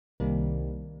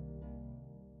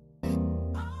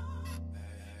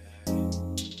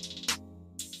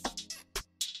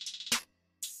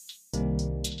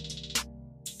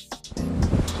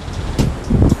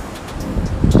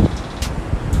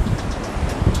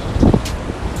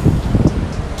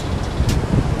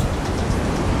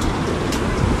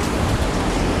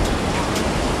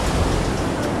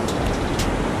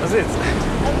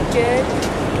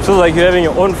So like you're having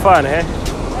your own fun, eh?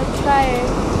 I'm trying.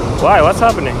 Why? What's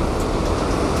happening?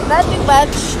 Nothing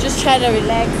much. Just trying to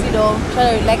relax, you know.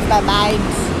 Trying to relax my mind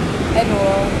and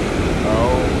all.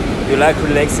 Oh, you like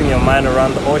relaxing your mind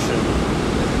around the ocean?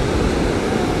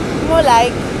 More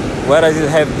like. What does it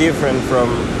have different from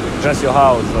just your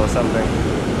house or something?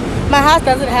 My house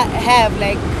doesn't have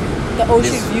like the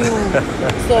ocean view.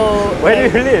 So. Where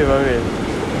do you live?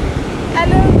 I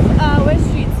live West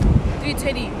Street,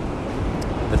 320.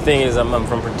 The thing is, I'm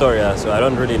from Pretoria, so I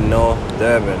don't really know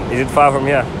Durban. Is it far from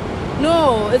here?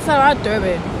 No, it's around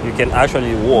Durban. You can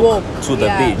actually walk to the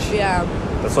beach. Yeah.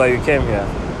 That's why you came here.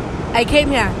 I came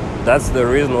here. That's the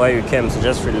reason why you came, to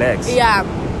just relax. Yeah.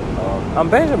 I'm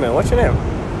Benjamin. What's your name?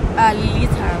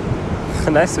 Lilita.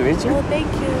 Nice to meet you. Oh,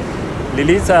 thank you.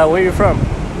 Lilita, where are you from?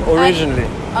 Originally?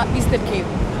 Eastern Cape.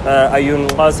 Are you in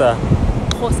Xhosa?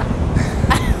 Xhosa.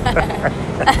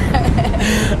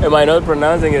 Am I not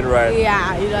pronouncing it right?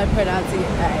 Yeah, you're not pronouncing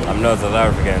it right. I'm not South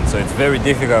African, so it's very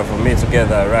difficult for me to get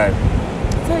that right.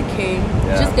 It's okay.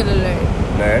 Yeah. Just gonna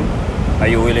learn. Learn? Are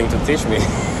you willing to teach me?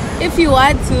 If you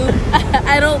want to,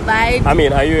 I don't mind. I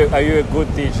mean, are you a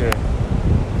good teacher?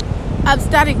 I'm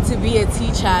starting to be a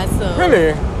teacher, so.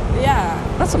 Really?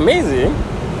 Yeah. That's amazing.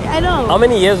 I know. How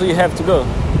many years do you have to go?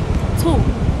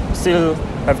 2. Still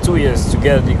have 2 years to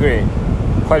get a degree.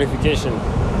 Qualification.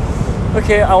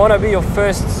 Okay, I want to be your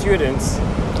first student.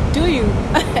 Do you?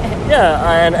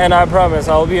 Yeah, and I promise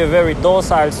I'll be a very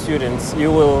docile student.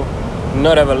 You will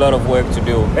not have a lot of work to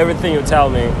do. Everything you tell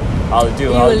me, I'll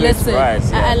do. I'll listen. Right.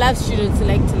 Yeah. I love students who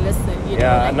like to listen. You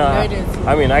know, learners.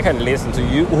 I mean, I can listen to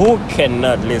you. Who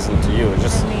cannot listen to you?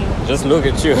 Just look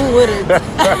at you. Who wouldn't?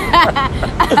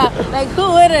 Like,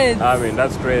 who wouldn't? I mean,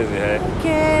 that's crazy, eh?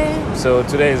 Okay. So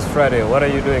today is Friday. What are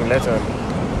you doing later?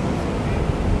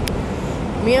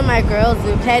 Me and my girls,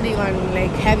 we're planning on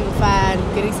like having fun,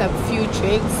 getting some few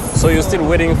drinks. So you're still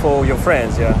waiting for your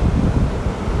friends, yeah?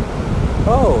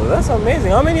 Oh, that's amazing.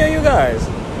 How many are you guys?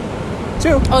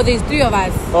 2? Oh, there's 3 of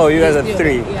us. Oh, you guys are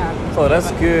 3? Yeah. Oh,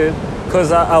 that's good.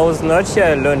 Because I was not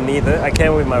here alone neither. I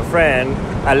came with my friend.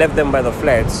 I left them by the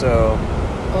flat, so...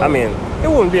 I mean,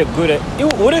 wouldn't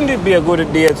it be a good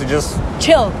idea to just...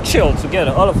 Chill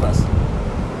together, all of us?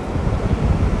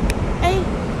 Hey.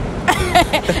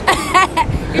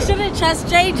 You shouldn't trust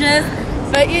strangers,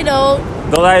 but you know...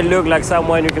 Don't I look like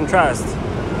someone you can trust?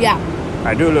 Yeah.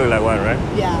 I do look like one, right?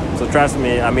 Yeah. So trust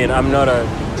me, I mean, I'm not a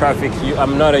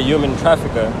human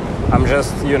trafficker. I'm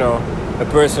just, a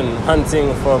person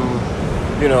hunting from,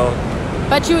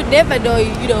 But you would never know,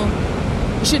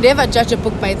 you should never judge a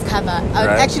book by its cover. I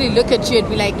would actually look at you and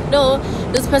be like, no,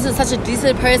 this person is such a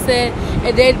decent person.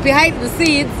 And then behind the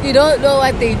scenes, you don't know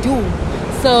what they do.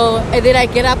 So, and then I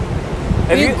get up.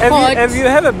 Have you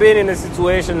ever been in a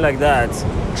situation like that?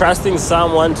 Trusting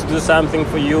someone to do something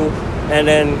for you and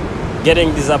then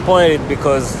getting disappointed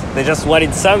because they just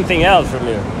wanted something else from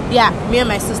you? Yeah, me and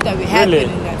my sister, we have been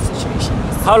in that situation.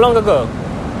 How long ago?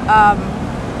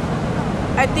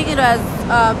 I think it was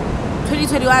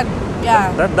 2021.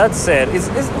 Yeah. That's sad. It's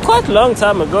quite a long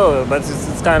time ago, but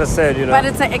it's kind of sad, But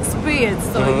it's an experience,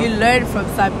 so you learn from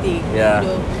something. Yeah.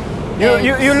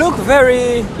 You look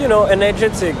very,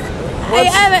 energetic. I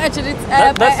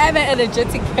am an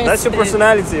energetic person. That's your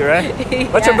personality, right?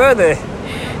 What's your birthday?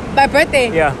 My birthday?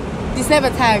 Yeah. December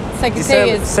time.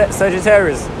 Sagittarius.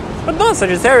 Sagittarius. But no,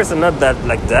 Sagittarius are not that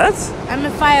like that. I'm a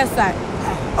fire sign.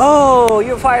 Oh,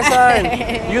 you're fire sign.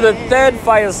 You're the 3rd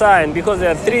fire sign because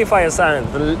there are 3 fire signs.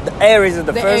 The Aries is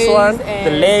the first Aries one.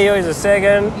 The Leo is the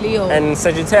second. Leo. And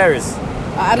Sagittarius.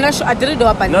 I'm not sure. I didn't know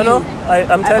about you. No.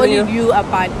 I'm telling you. I only knew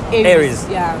about Aries.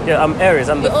 Yeah, I'm Aries.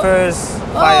 I'm the first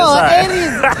fire sign.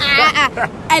 Aries.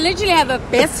 I literally have a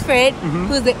best friend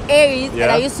who's the Aries,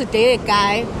 and I used to date a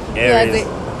guy. Aries.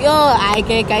 I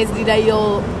get guys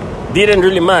Didn't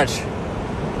really match.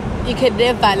 You can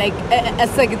never like a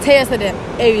Sagittarius and an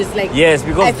Aries like. Yes,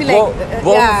 because I feel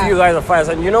both of you guys are fire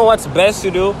signs. You know what's best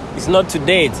to do? It's not to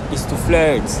date. It's to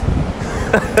flirt.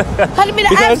 How do you mean?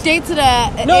 I've dated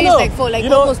Aries like for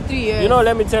almost 3 years.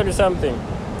 Let me tell you something.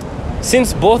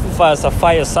 Since both of us are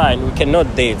fire sign, we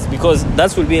cannot date because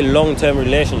that will be a long-term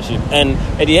relationship, and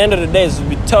at the end of the day, it will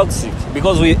be toxic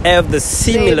because we have the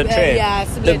similar trait.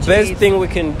 The best thing we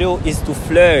can do is to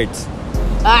flirt.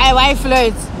 Why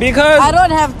flirt? Because I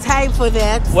don't have time for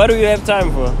that. What do you have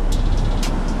time for?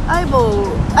 No,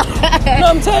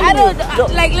 I'm telling you.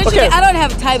 Literally, I don't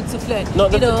have time to flirt.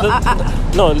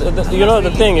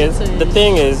 The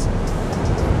thing is,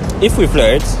 if we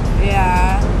flirt,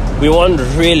 we won't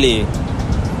really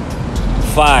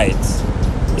fight.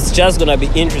 It's just gonna be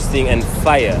interesting and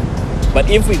fire. But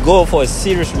if we go for a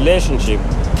serious relationship,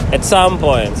 at some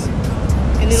point,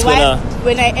 And then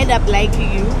when I end up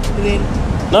liking you, then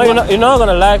no, you're not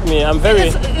gonna like me. I'm very.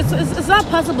 It's not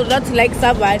possible not to like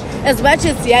someone as much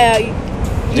as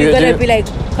you're gonna be like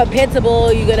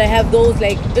compatible. You're gonna have those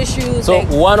like issues. So like,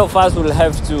 one of us will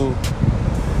have to,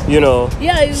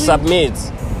 submit.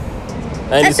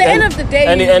 And at the end of the day,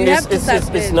 you have to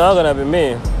submit. It's not gonna be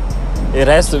me. It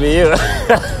has to be you.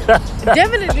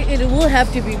 Definitely, it will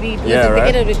have to be me because Yeah, at the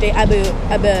end of the day,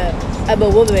 I'm a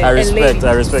woman. I respect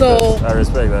that.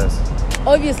 that.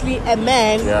 Obviously, a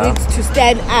man needs to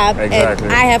stand up, Exactly.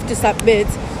 and I have to submit.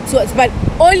 So, but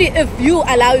only if you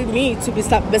allow me to be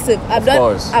submissive. I'm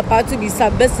not about to be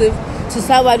submissive to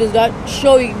someone who's not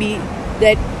showing me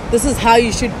that this is how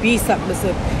you should be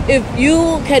submissive. If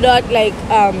you cannot, like,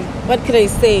 what can I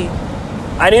say?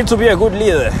 I need to be a good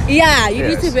leader. Yeah, you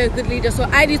need to be a good leader. So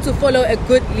I need to follow a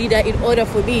good leader in order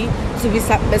for me to be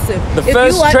submissive. If you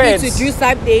want me to do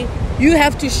something, you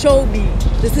have to show me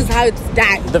this is how it's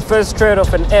done. The first trait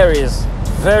of an Aries,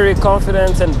 very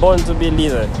confident and born to be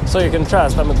leader. So you can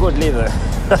trust I'm a good leader.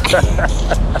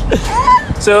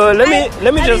 So let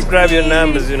me just grab your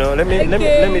numbers. Let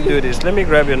me do this. Let me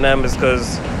grab your numbers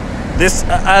because this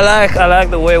I like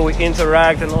the way we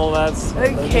interact and all that.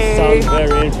 Okay. This sounds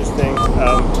very interesting.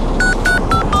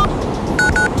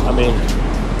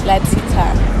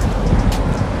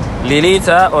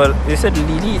 Lilita, or you said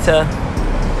Lilita?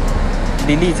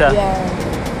 Lilita. Yeah.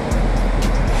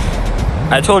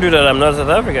 I told you that I'm not South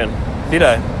African, did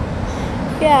I?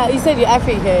 Yeah, you said you're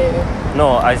African.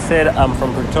 No, I said I'm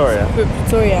from Pretoria.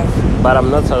 Pretoria. But I'm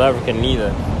not South African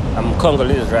neither. I'm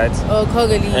Congolese, right? Oh,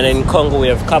 Congolese. And in Congo we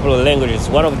have a couple of languages.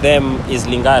 One of them is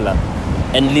Lingala.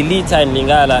 And Lilita in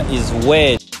Lingala is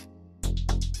where?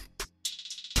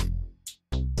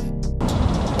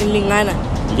 In Lingala.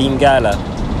 Lingala.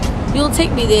 You'll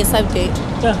take me there someday.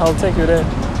 Yeah, I'll take you there.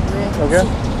 Yeah. Okay.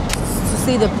 To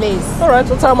see the place. Alright,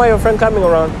 what time are your friend coming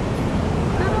around?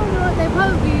 I don't know. They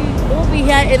probably will be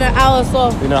here in an hour or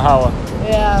so. In an hour?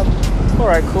 Yeah.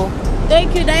 Alright, cool.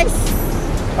 Thank you, nice.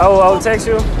 I'll text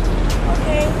you.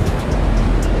 Okay.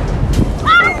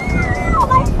 Oh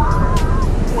my god!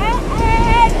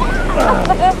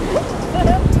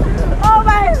 Oh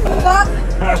my god!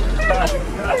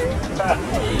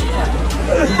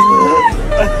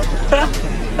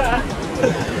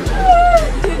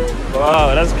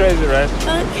 Wow, that's crazy, right?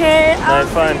 Okay, Nice,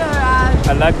 fine.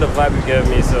 I like the vibe you gave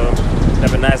me, so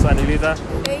have a nice one, Elisa.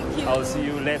 Thank you. I'll see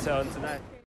you later on tonight.